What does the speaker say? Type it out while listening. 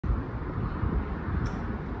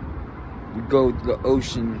You go to the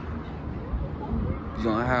ocean, you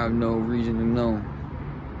don't have no reason to know.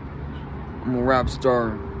 I'm a rap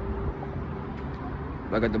star.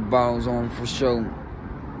 I got the bottles on for show.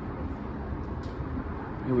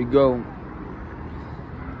 Here we go.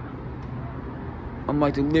 I'm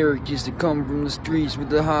like the lyricist that come from the streets with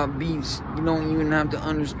the hot beats. You don't even have to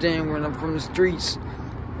understand where I'm from the streets.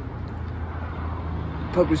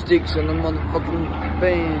 Pucker sticks on the motherfucking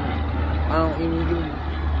band. I don't even give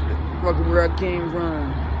a fuck where I came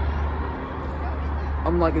from.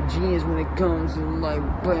 I'm like a genius when it comes to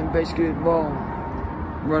like playing basketball.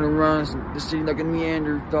 Run around the city like a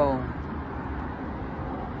Neanderthal.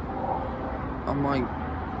 I'm like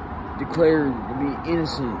declared to be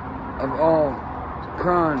innocent of all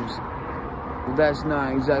crimes. But that's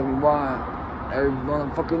not exactly why. Every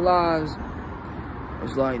motherfucking lies.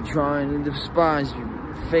 It's like trying to despise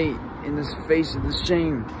your fate in the face of the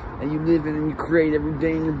shame that you live in and you create every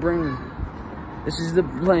day in your brain. This is the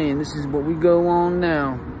plan. This is what we go on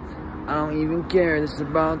now. I don't even care. This is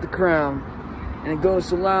about the crowd. And it goes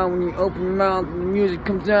so loud when you open your mouth and the music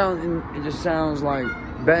comes out and it just sounds like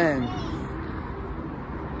bad.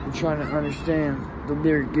 I'm trying to understand the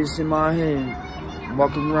lyric gets in my head.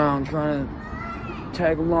 Walking around trying to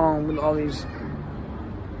tag along with all these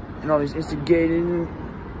instigated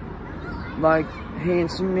like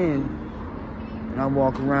handsome men. And I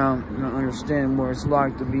walk around and I understand what it's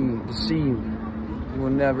like to be deceived. You will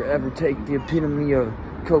never ever take the epitome of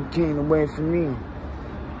cocaine away from me.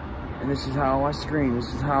 And this is how I scream,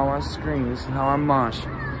 this is how I scream, this is how I mosh.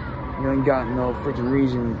 You ain't got no freaking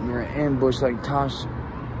reason, you're an ambush like Tosh.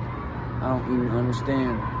 I don't even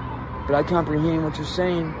understand. But I comprehend what you're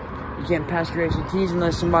saying. You can't pass your ACTs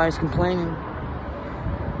unless somebody's complaining.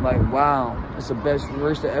 Like, wow, that's the best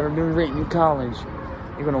verse that ever been written in college.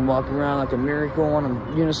 You're gonna walk around like a miracle on a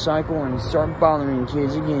unicycle and start bothering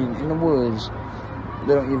kids again in the woods.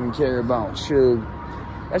 They don't even care about Suge.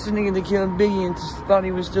 That's the nigga that killed Biggie and thought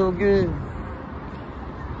he was still good.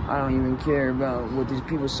 I don't even care about what these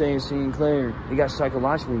people say in St. Clair. They got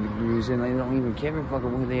psychological degrees and they don't even care about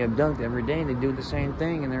what they abduct every day. They do the same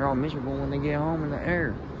thing and they're all miserable when they get home in the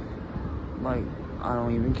air. Like, I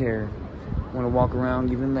don't even care. I want to walk around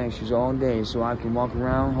giving lectures all day so I can walk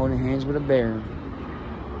around holding hands with a bear.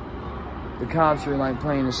 The cops are like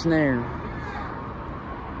playing a snare.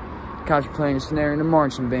 Cops are playing a snare in the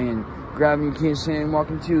marching band. Grabbing your kid's hand,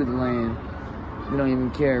 walking to the land. They don't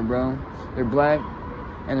even care, bro. They're black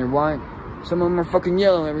and they're white. Some of them are fucking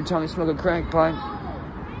yellow every time they smoke a crack pipe.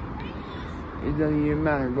 It doesn't even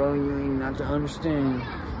matter, bro. You don't even have to understand.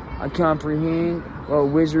 I comprehend what a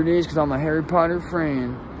wizard is because I'm a Harry Potter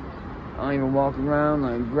friend. I don't even walk around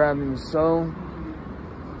like grabbing the soul.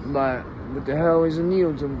 Like, what the hell is a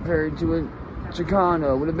needle compared to a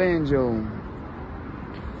Chicano with a banjo?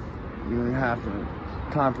 You don't have to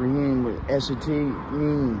comprehend what SAT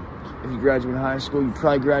mean. If you graduate high school, you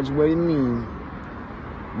probably graduated mean.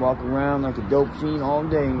 Walk around like a dope fiend all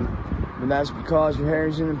day. But that's because your hair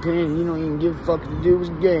is independent and you don't even give a fuck if the dude was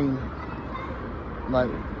gay. Like,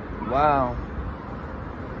 wow.